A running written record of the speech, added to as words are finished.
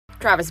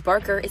Travis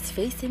Barker is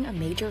facing a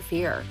major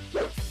fear.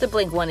 The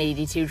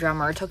Blink-182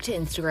 drummer took to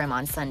Instagram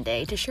on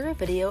Sunday to share a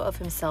video of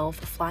himself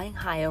flying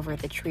high over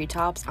the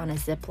treetops on a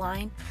zip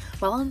line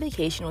while on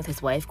vacation with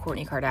his wife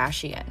Kourtney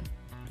Kardashian.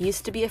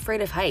 "Used to be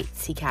afraid of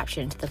heights," he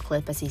captioned the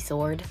clip as he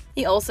soared.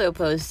 He also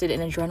posted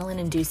an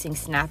adrenaline-inducing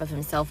snap of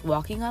himself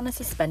walking on a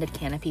suspended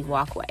canopy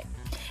walkway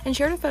and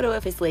shared a photo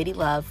of his lady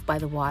love by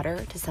the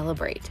water to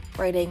celebrate,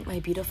 writing "My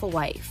beautiful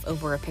wife"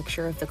 over a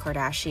picture of the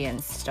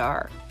Kardashians'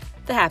 star.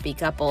 The happy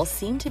couple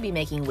seemed to be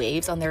making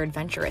waves on their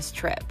adventurous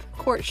trip.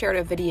 Kourt shared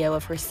a video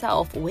of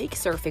herself wake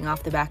surfing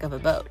off the back of a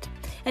boat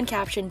and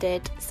captioned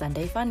it,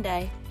 "Sunday fun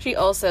day." She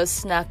also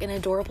snuck an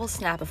adorable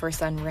snap of her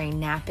son Rain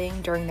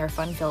napping during their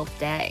fun-filled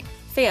day.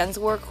 Fans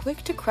were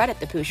quick to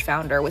credit the Poosh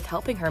founder with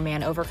helping her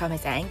man overcome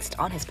his angst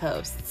on his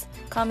posts,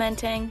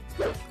 commenting,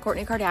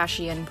 "Kourtney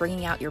Kardashian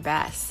bringing out your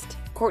best.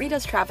 Kourtney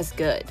does Travis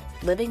good,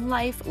 living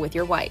life with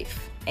your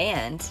wife.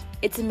 And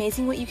it's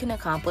amazing what you can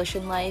accomplish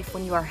in life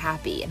when you are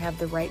happy and have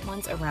the right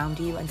ones around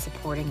you and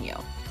supporting you."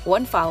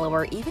 One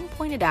follower even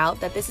pointed out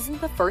that this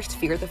isn't the first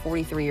fear the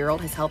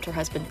 43-year-old has helped her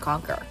husband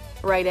conquer,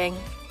 writing,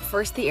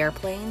 "First the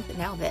airplane,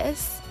 now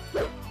this?"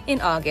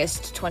 In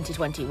August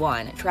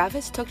 2021,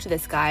 Travis took to the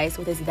skies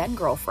with his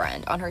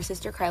then-girlfriend on her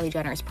sister Kylie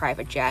Jenner's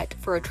private jet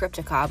for a trip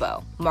to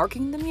Cabo,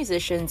 marking the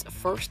musician's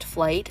first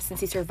flight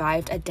since he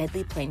survived a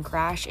deadly plane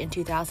crash in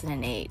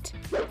 2008.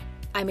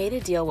 "I made a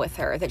deal with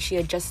her that she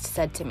had just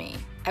said to me,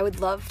 I would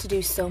love to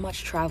do so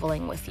much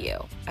traveling with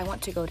you. I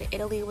want to go to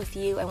Italy with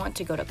you. I want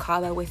to go to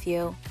Cabo with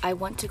you. I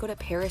want to go to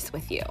Paris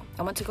with you.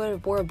 I want to go to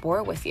Bora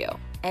Bora with you."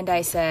 And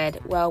I said,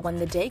 "Well, when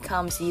the day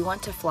comes you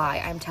want to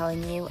fly, I'm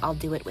telling you, I'll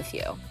do it with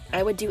you.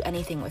 I would do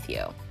anything with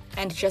you.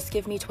 And just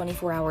give me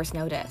 24 hours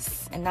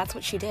notice." And that's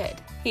what she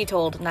did, he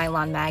told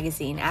Nylon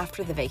magazine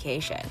after the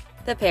vacation.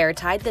 The pair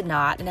tied the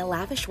knot in a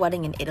lavish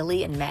wedding in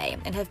Italy in May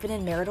and have been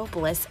in marital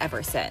bliss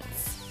ever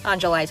since. On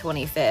July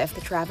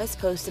 25th, Travis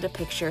posted a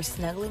picture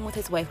snuggling with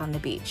his wife on the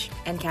beach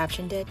and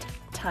captioned it,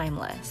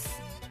 "Timeless."